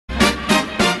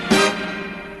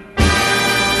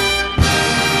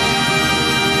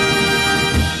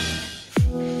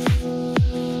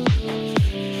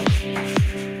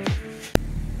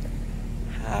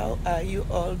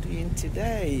doing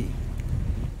today?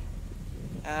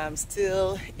 I'm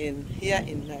still here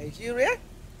in Nigeria.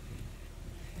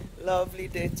 Lovely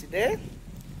day today.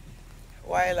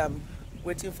 While I'm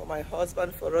waiting for my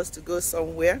husband for us to go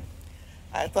somewhere,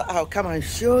 I thought I'll come and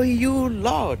show you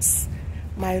lots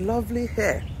my lovely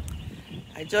hair.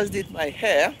 I just did my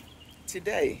hair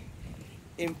today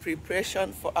in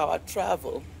preparation for our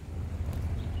travel.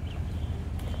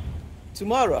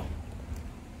 Tomorrow,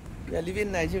 we are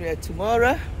leaving Nigeria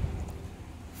tomorrow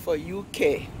for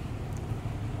UK.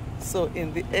 So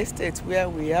in the estate where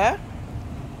we are,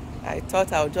 I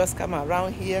thought I'll just come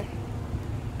around here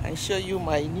and show you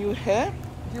my new hair.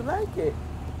 Do you like it?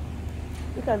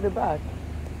 Look at the back.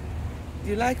 Do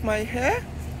you like my hair?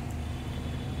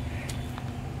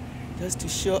 Just to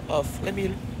show off, let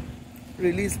me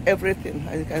release everything,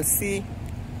 and you can see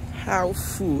how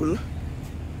full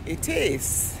it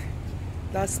is.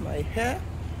 That's my hair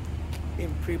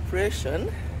in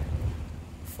preparation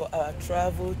for our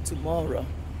travel tomorrow.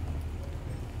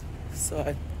 So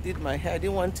I did my hair. I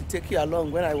didn't want to take you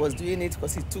along when I was doing it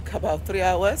because it took about 3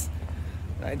 hours.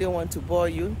 I didn't want to bore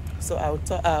you, so I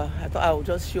thought I would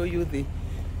just show you the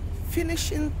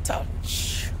finishing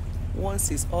touch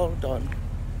once it's all done.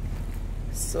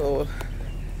 So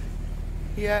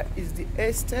here is the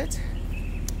estate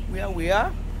where we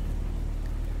are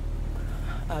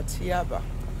at Yaba.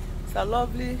 It's a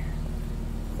lovely,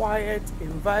 quiet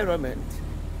environment.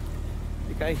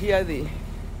 You can hear the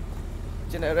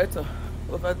generator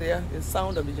over there, the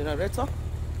sound of the generator.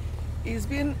 It's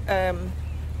been an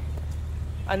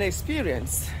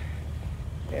experience,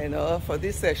 you know, for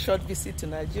this short visit to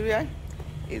Nigeria.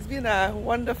 It's been a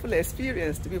wonderful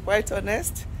experience, to be quite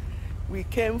honest. We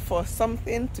came for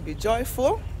something to be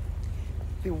joyful,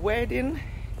 the wedding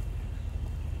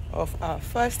of our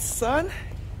first son.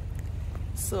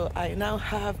 So I now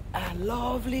have a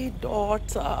lovely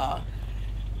daughter.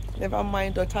 Never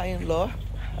mind daughter-in-law,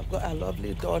 I've got a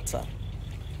lovely daughter.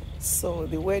 So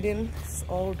the wedding is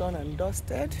all done and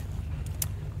dusted,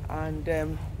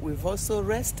 and we've also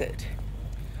rested.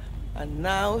 And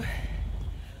now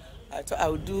I thought I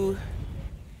would do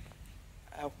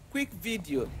a quick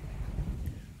video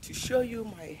to show you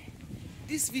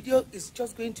this video is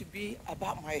just going to be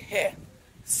about my hair.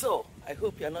 So I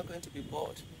hope you're not going to be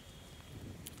bored.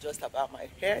 Just about my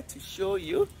hair, to show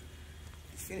you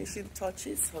the finishing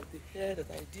touches of the hair that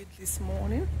I did this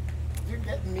morning. You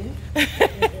get me?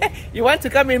 You want to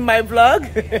come in my vlog?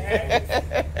 Yes.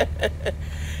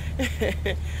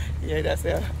 Yeah, that's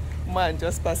a man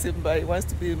just passing by. He wants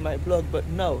to be in my vlog, but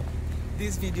no.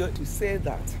 This video to say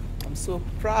that I'm so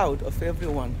proud of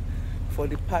everyone for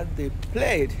the part they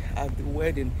played at the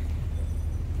wedding.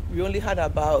 We only had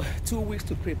about 2 weeks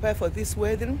to prepare for this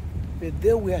wedding, but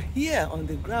they were here on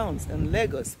the grounds in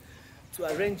Lagos to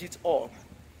arrange it all.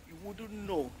 You wouldn't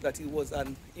know that it was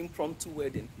an impromptu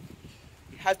wedding.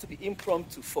 It had to be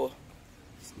impromptu for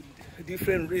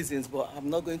different reasons, but I'm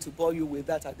not going to bore you with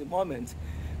that at the moment.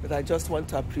 But I just want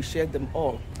to appreciate them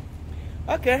all.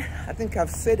 Okay, I think I've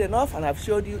said enough and I've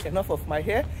showed you enough of my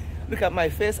hair. Look at my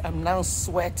face, I'm now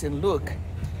sweating. Look,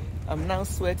 I'm now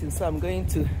sweating, so I'm going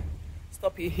to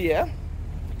stop it here.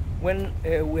 When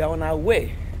we are on our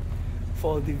way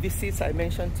for the visits I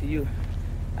mentioned to you,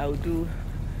 I'll do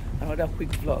another quick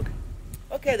vlog.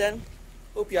 Okay then,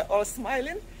 hope you're all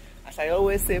smiling. As I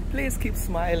always say, please keep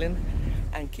smiling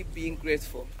and keep being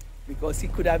grateful, because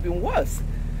it could have been worse.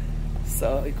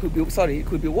 So it could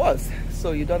be worse.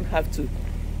 So you don't have to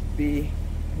be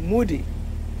moody,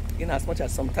 in as much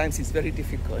as sometimes it's very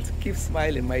difficult. Keep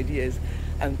smiling, my dears,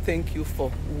 and thank you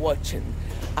for watching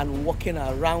and walking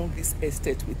around this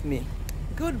estate with me.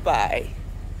 Goodbye.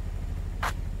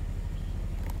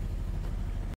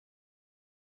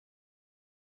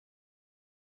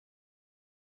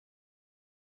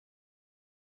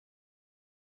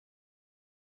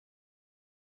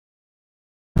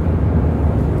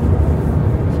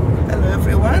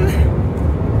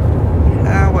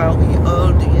 How are we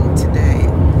all doing today?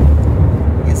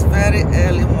 It's very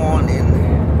early morning.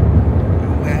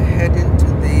 We're heading to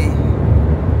the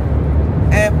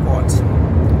airport,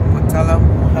 Murtala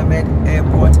Mohammed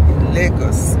Airport in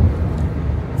Lagos,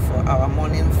 for our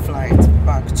morning flight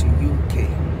back to UK.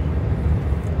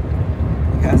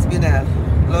 It has been a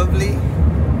lovely,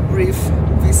 brief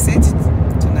visit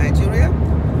to Nigeria.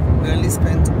 We only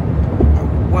spent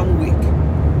 1 week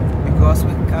because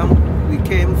we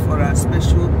came for a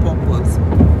special purpose.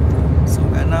 So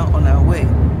we are now on our way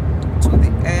to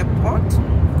the airport.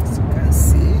 As you can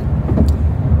see,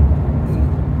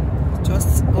 we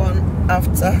just gone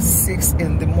after 6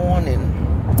 in the morning,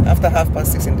 after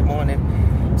 6:30 in the morning.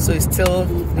 So it's still,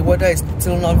 the weather is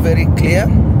still not very clear.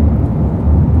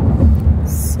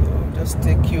 just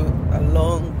take you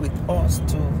along with us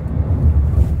to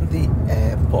the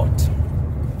airport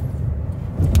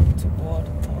to board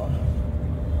our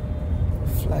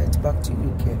flight back to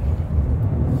UK.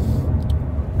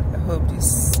 I hope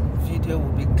this video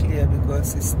will be clear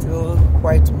because it's still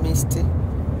quite misty.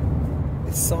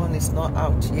 The sun is not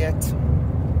out yet.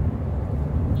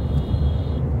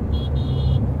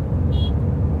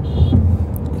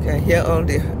 You can hear all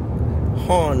the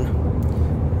horn.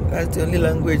 That's the only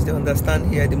language they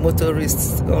understand here. The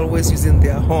motorists always using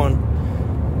their horn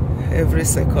every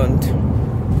second.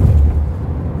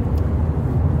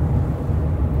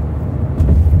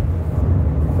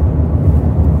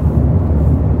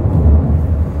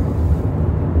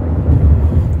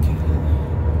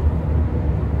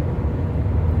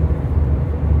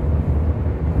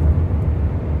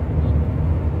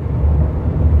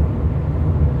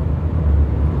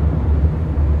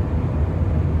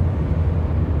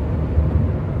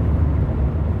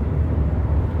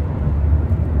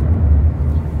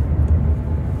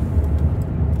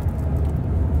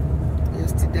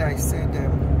 I said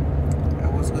I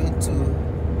was going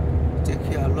to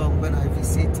take you along when I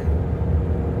visit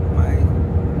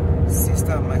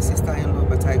my sister-in-law,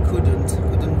 but I couldn't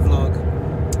vlog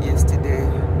yesterday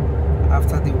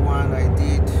after the one I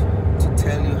did to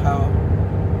tell you how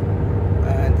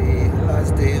the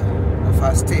last day of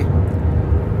our stay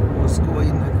was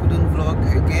going. I couldn't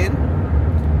vlog again,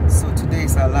 so today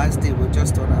is our last day. We're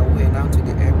just on our way now to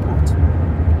the airport.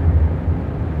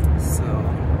 So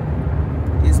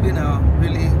it's been a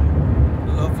really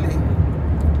lovely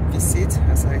visit,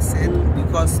 as I said,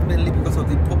 mainly because of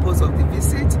the purpose of the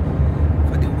visit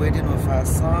for the wedding of our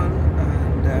son,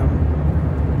 and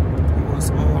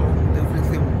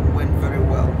everything went very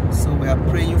well. So we are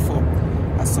praying for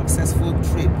a successful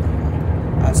trip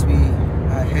as we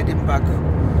are heading back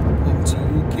home to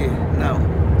UK now.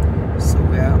 So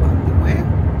we are on the way.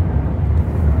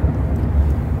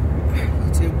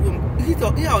 It's a room. Here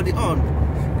the on.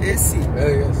 AC.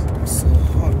 Yes. It's so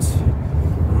hot.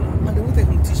 And they will take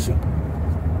some tissue.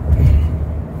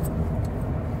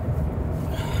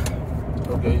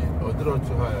 Okay, I'll do it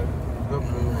too high.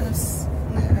 Yes.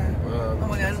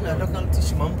 Oh, I don't know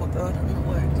tissue, mom, but I don't know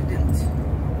why I didn't.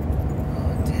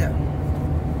 Oh dear.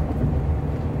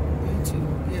 Going to,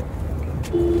 yeah.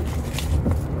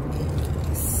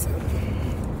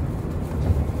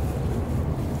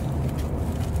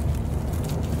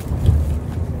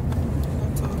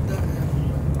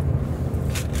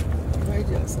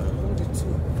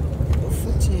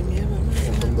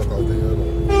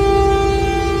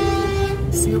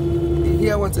 See, you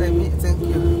hear what I mean? Thank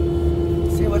you.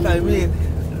 See what I mean?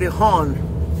 The horn.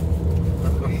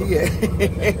 Here.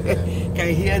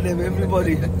 Can hear them,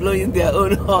 everybody blowing their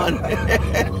own horn.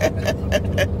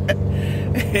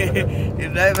 The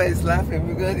driver is laughing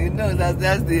because he knows that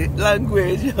that's the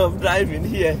language of driving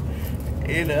here.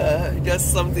 You know,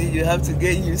 just something you have to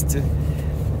get used to.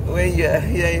 When you're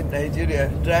here in Nigeria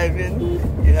driving,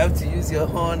 you have to use your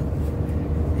horn.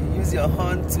 You use your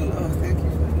horn to, oh, thank you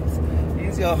for this. You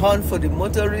use your horn for the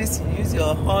motorists, you use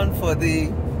your horn for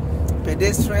the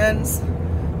pedestrians.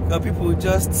 Because people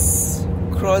just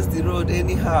cross the road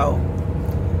anyhow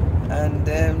and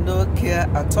no care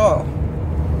at all.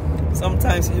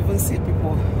 Sometimes you even see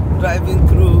people driving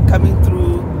through, coming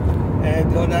through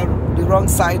the wrong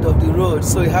side of the road.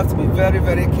 So you have to be very,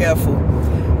 very careful.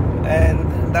 And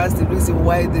that's the reason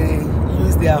why they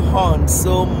use their horn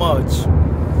so much,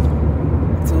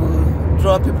 to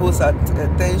draw people's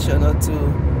attention or to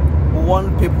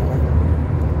warn people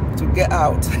to get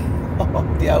out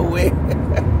of their way.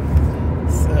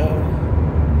 So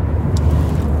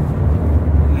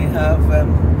we have,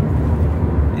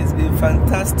 it's been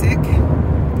fantastic.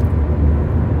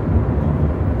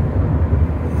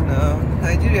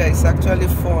 Nigeria is actually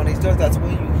fun. It's just that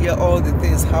when you hear all the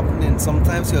things happening,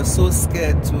 sometimes you're so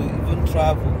scared to even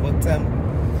travel. But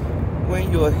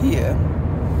when you're here,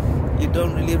 you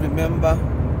don't really remember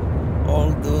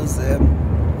all those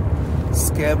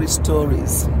scary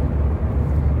stories.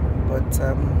 But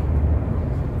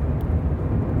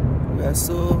we are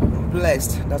so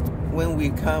blessed that when we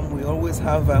come, we always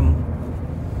have a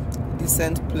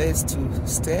decent place to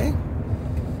stay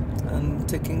and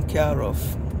taken care of.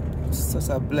 Such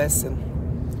a blessing.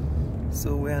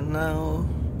 So we're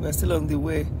still on the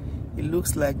way. It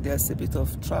looks like there's a bit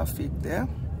of traffic there.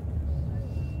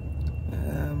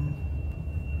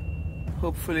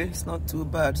 Hopefully it's not too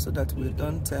bad so that we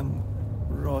don't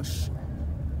rush.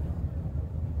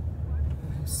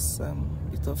 Some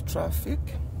bit of traffic,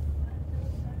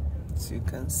 as you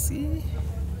can see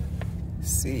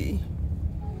it's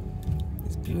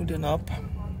building up.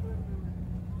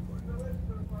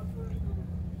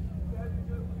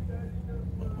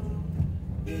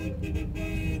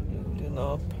 Building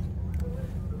up.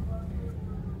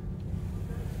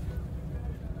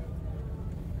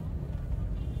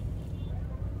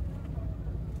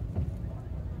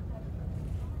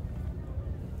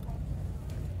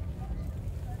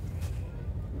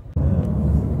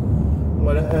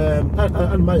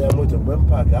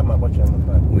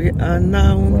 We are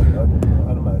now,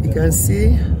 you can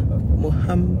see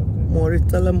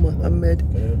Murtala Mohammed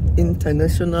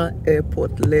International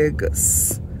Airport,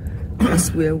 Lagos.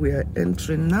 That's where we are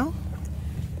entering now.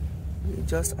 We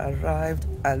just arrived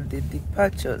at the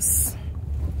departures.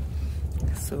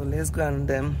 So let's go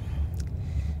and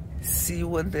see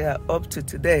what they are up to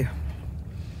today.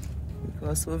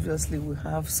 Because obviously we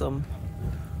have some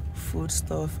food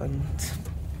stuff and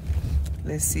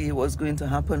let's see what's going to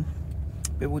happen.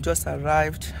 But we just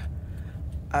arrived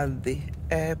at the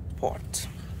airport.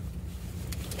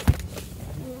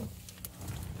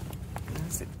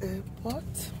 That's the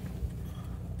airport.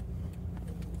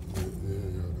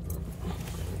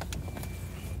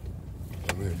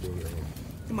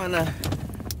 Mana,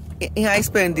 I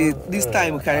spend this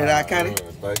time carry.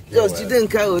 Just you didn't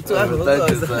carry to have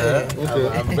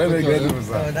I'm very grateful,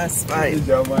 sir. Oh, that's fine.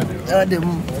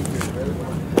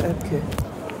 Okay.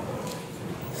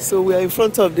 So we are in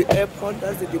front of the airport.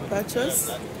 That's the departures.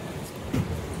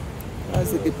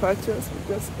 That's the departures.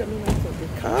 We're just coming out of the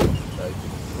car.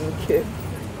 Okay.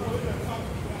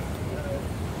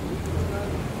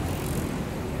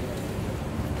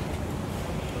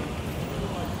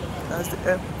 That's the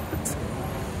airport.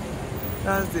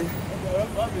 That's the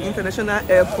international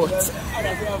airport.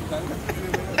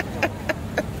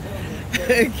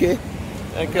 Okay.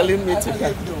 I'm calling me to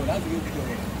that.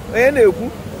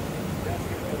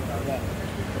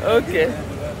 Okay.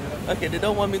 Okay, they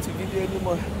don't want me to video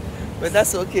anymore. But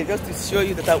that's okay, just to show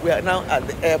you that we are now at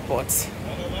the airport.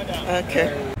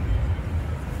 Okay.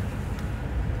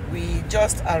 We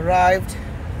just arrived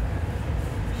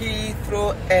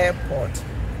Heathrow Airport.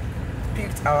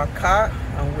 Picked our car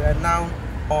and we are now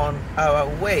on our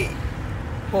way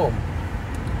home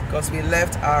because we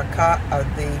left our car at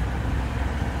the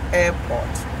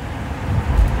airport.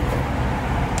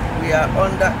 We are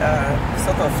under a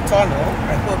sort of tunnel.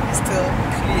 I hope it's still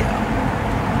clear.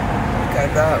 Look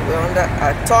at that. We're under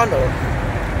a tunnel.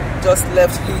 Just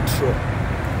left Heathrow,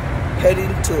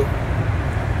 heading to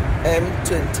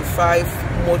M25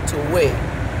 motorway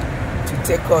to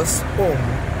take us home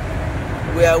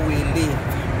where we live.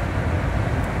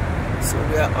 So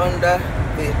we are under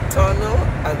the tunnel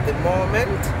at the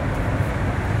moment,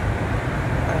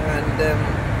 and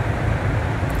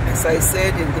as I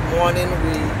said in the morning,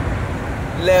 we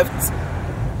left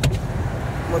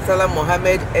Murtala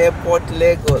Mohammed Airport,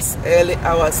 Lagos, early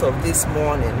hours of this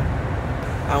morning,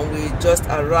 and we just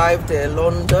arrived at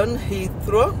London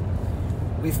Heathrow.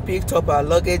 We've picked up our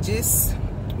luggages.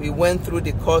 We went through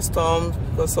the customs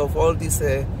because of all this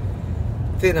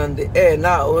thing on the air.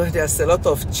 Now there's a lot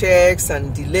of checks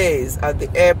and delays at the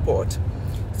airport,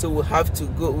 so we have to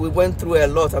go. We went through a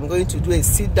lot. I'm going to do a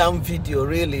sit-down video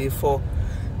really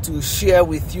to share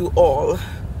with you all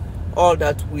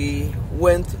that we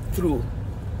went through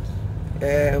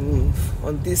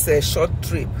on this short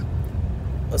trip.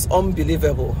 It was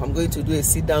unbelievable. I'm going to do a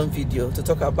sit-down video to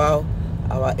talk about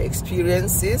our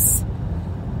experiences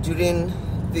during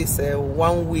this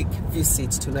 1 week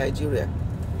visit to Nigeria.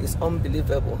 It's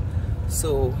unbelievable.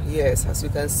 So yes, as you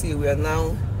can see, we are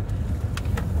now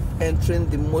entering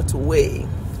the motorway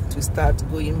to start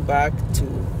going back to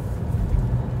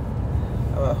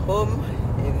our home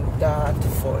in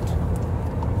Dartford.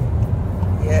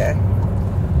 Yeah,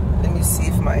 let me see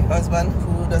if my husband,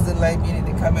 who doesn't like being in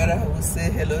the camera, will say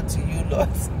hello to you lot.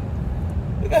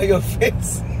 Look at your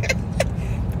face.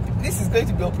 This is going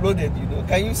to be uploaded, you know.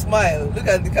 Can you smile? Look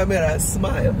at the camera and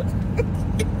smile.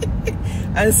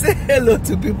 And say hello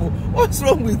to people. What's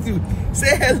wrong with you?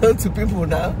 Say hello to people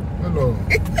now. Hello.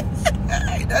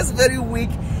 That's very weak.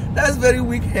 That's very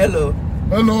weak. Hello.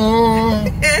 Hello.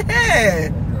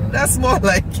 Okay. That's more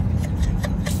like.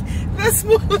 That's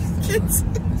more like it.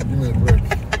 Give me a break.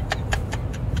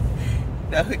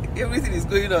 Now everything is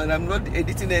going on. I'm not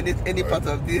editing any part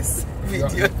of this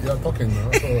video. You're talking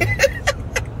now.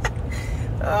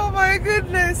 Oh my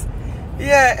goodness.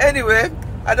 Yeah. Anyway.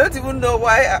 I don't even know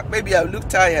why. Maybe I look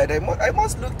tired. I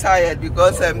must look tired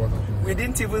because we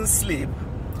didn't even sleep.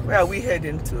 Where are we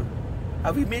heading to?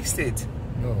 Have we mixed it?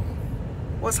 No.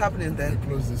 What's happening then? We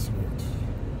close this road.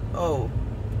 Oh.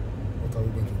 What are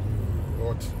we going to do?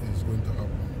 What is going to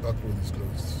happen? That road is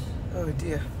closed. Oh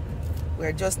dear.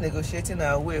 We're just negotiating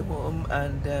our way home,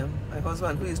 and my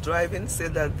husband, who is driving,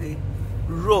 said that the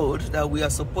road that we are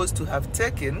supposed to have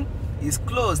taken is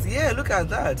closed. Yeah, look at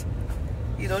that.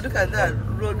 You know, look at that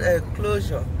road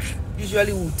closure.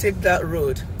 Usually we'll take that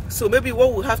road. So maybe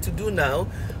what we'll have to do now,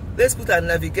 let's put our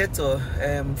navigator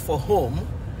for home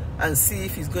and see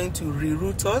if he's going to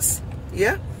reroute us.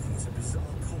 Yeah?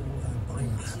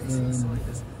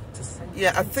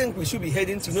 Yeah, I think we should be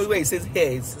heading to, you know where it says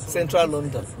Hayes, Central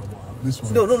London. This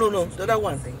one? No, the other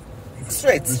one.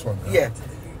 Straight. This one? Yeah.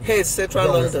 Hayes, Central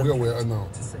London. Where we are now?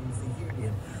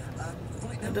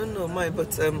 I don't know,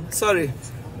 but sorry.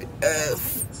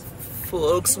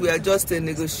 Folks, we are just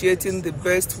negotiating the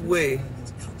best way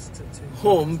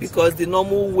home, because the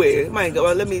normal way, my God,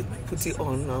 well, let me put it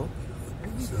on now.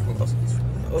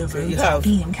 Okay, you have.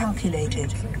 Being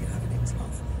calculated.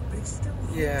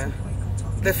 Yeah,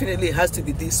 definitely it has to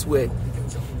be this way.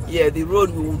 Yeah, the road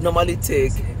we would normally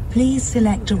take. Please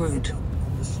select a route.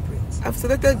 I've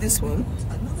selected this one.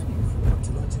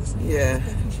 Yeah.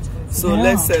 So there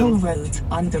let's are toll roads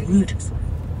on the route.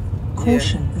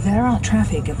 Caution, there are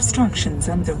traffic obstructions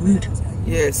on the route.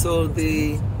 Yeah, so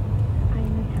the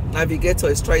navigator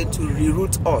is trying to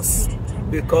reroute us,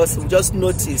 because we just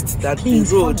noticed that the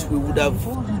road we would have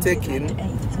taken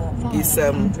is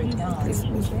so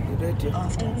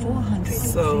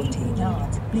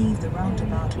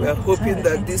we are hoping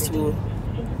that this will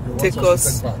take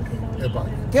us.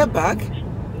 Get back?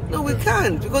 No, we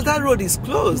can't, because that road is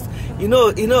closed. You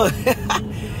know,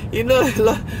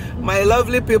 my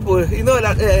lovely people, you know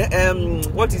that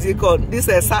what is it called? This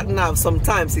sat nav,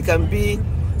 sometimes it can be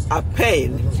a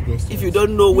pain if you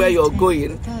don't know where you're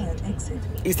going.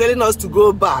 He's telling us to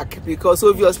go back, because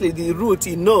obviously the route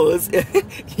he knows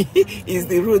is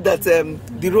the route that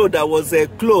the road that was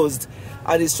closed,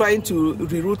 and he's trying to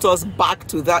reroute us back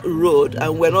to that road,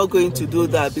 and we're not going to do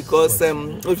that, because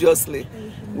obviously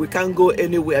we can't go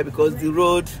anywhere because the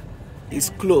road is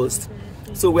closed.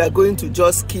 So we are going to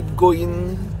just keep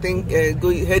going,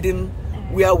 heading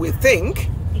where we think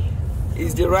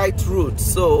is the right route.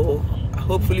 So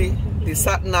hopefully the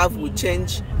sat nav will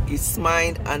change its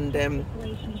mind and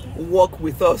walk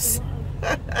with us.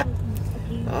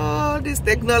 Oh, these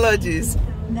technologies.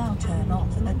 Now turn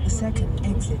off at the second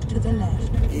exit to the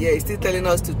left. Yeah, he's still telling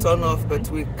us to turn off, but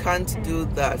we can't do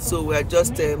that. So we are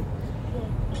just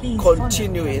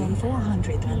continuing.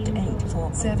 408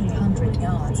 for 700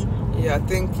 yards. Yeah, I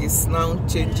think it's now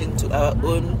changing to our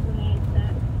own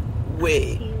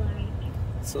way.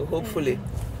 So hopefully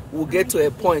we'll get to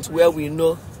a point where we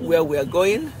know where we are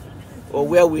going or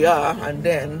where we are, and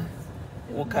then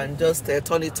we can just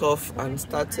turn it off and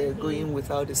start going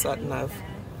without the sat nav.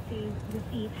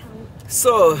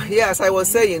 So yeah, as I was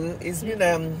saying, it's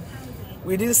been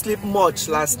we didn't sleep much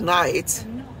last night.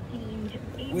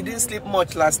 We didn't sleep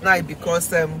much last night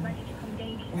because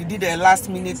we did a last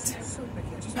minute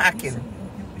packing,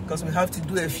 because we have to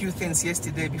do a few things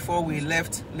yesterday before we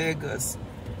left Lagos,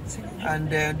 and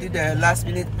did a last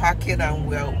minute packing, and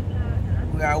we are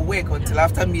awake until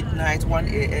after midnight, 1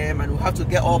 a.m. and we have to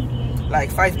get up like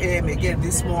 5 a.m. again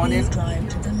this morning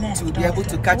to be able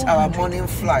to catch our morning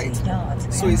flight.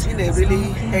 So it's been a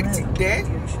really hectic day.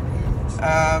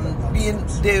 Being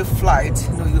day flight,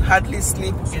 you know, you hardly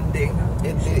sleep in the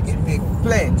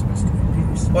plane.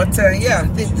 But yeah, I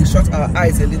think we shut our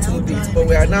eyes a little bit. But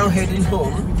we are now heading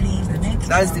home.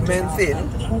 That's the main thing.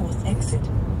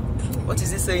 What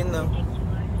is he saying now?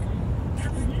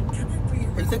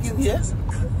 Are you taking here?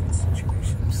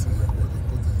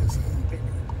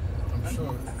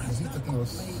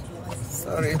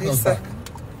 Sorry, this.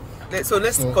 So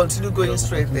let's continue going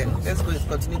straight then. Let's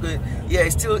continue going. Yeah,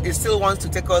 it still wants to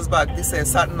take us back. This is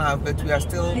sat nav, but we're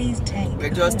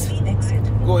just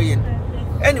going.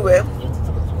 Anyway,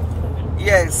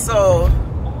 yeah. So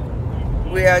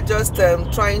we are just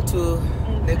trying to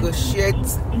negotiate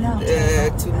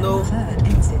to know.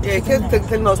 Yeah, he kept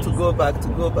telling us to go back.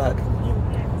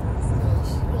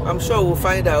 I'm sure we'll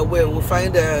find our way. We'll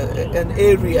find an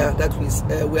area that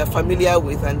we are familiar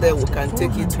with, and then we can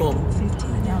take it home.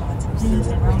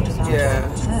 Yeah.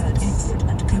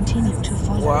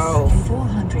 Wow.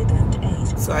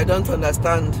 So I don't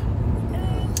understand.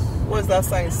 What's that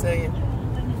sign saying?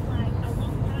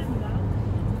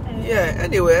 Yeah,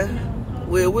 anyway,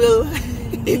 we will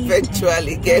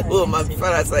eventually get home, as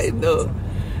far as I know.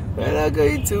 We're not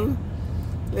going to.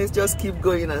 Let's just keep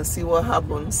going and see what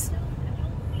happens.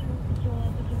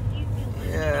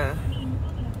 Yeah.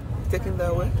 Taking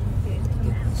that way?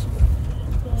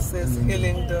 Says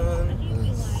Hillingdon,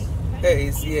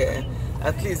 Hayes. Yeah,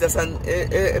 at least there's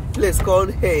a place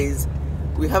called Hayes.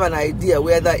 We have an idea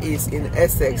where that is in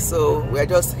Essex, so we are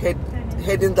just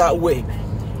heading that way.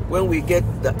 When we get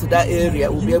to that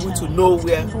area, we'll be able to know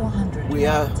where we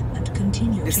are.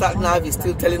 continue. The sat nav is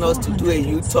still telling us to do a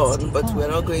U-turn, but we're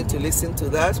not going to listen to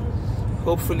that.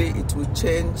 Hopefully it will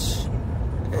change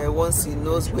once he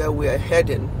knows where we are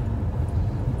heading.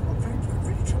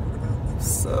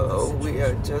 So we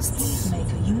are just... Please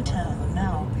make a U-turn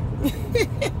now.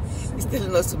 He's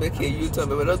telling us to make a U-turn,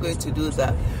 but we're not going to do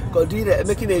that. Because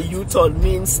making a U-turn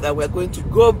means that we're going to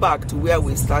go back to where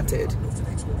we started.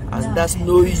 And Now that's take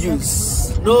no the use.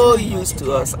 second No turn use right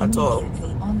to us at all.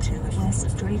 immediately onto West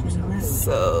Draven Road.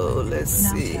 So let's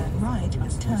Now see. turn right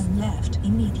and turn left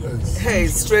immediately. Hey,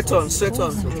 straight on, straight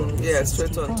on. 465. Yeah,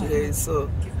 straight on to Hayes. So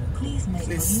Please make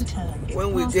please, a U-turn.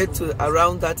 when we get to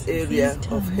around that area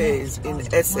Please of turn Hayes left in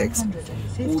after Essex,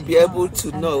 150 we'll be able yards to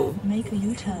and know. then make a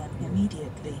U-turn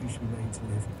immediately.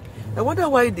 I wonder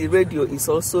why the radio is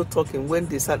also talking when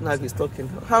the sat nav is talking.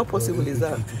 How possible is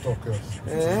that?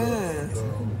 Yeah.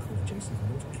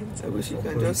 I wish you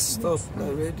can just stop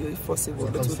the radio if possible,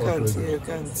 but we can't. Yeah, you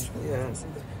can't. Yeah,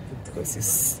 because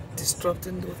it's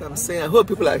disrupting what I'm saying. I hope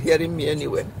people are hearing me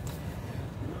anyway.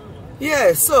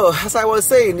 Yeah. So as I was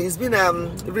saying, it's been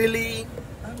really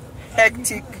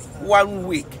hectic 1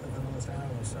 week.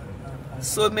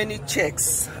 So many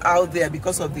checks out there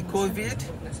because of the COVID,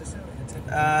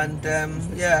 and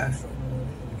yeah.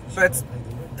 But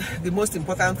the most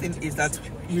important thing is that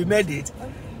we made it.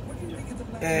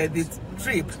 The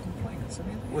trip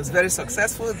was very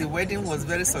successful. The wedding was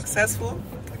very successful,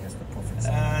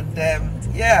 and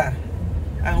yeah,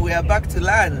 and we are back to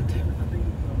land,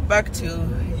 back to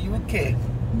UK,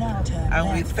 Now turn and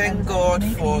we left thank and God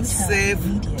make a for U-turn safe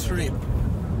immediately. trip.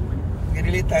 We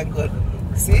really thank God.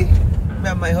 See, me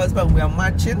and my husband, we are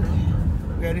matching,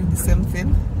 wearing the same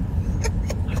thing.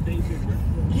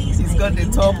 Please He's make got a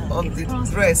the top U-turn of if the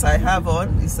crossing dress I have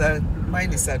on.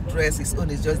 Mine is a dress, his own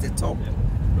is just the top.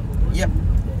 Yep.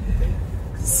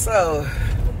 So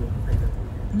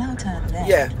Now turn left.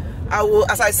 yeah, I will,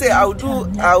 as I say, I will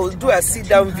do a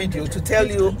sit-down video to tell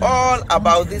you all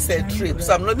about this trip.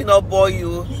 So I'm not gonna bore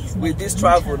you with this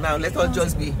travel now. Let us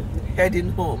just be heading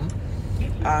home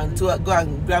and to go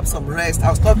and grab some rest.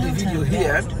 I'll stop the video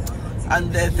here,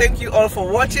 and thank you all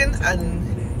for watching and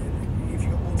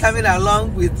coming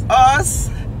along with us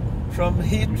from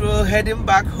Heathrow, heading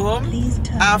back home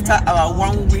after our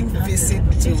 1 week visit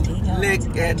to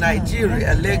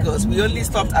Nigeria, Lagos. We only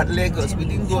stopped at Lagos. We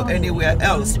didn't go anywhere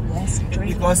else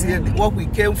because what we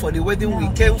came for, the wedding we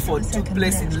came for, took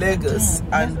place in Lagos.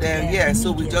 And yeah,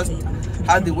 so we just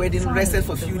had the wedding, rested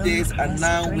for a few days, and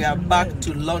now we are back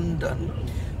to London.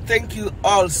 Thank you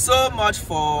all so much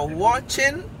for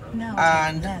watching,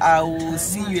 and I will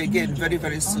see you again very,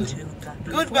 very soon.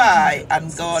 Goodbye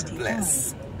and God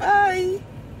bless. Bye.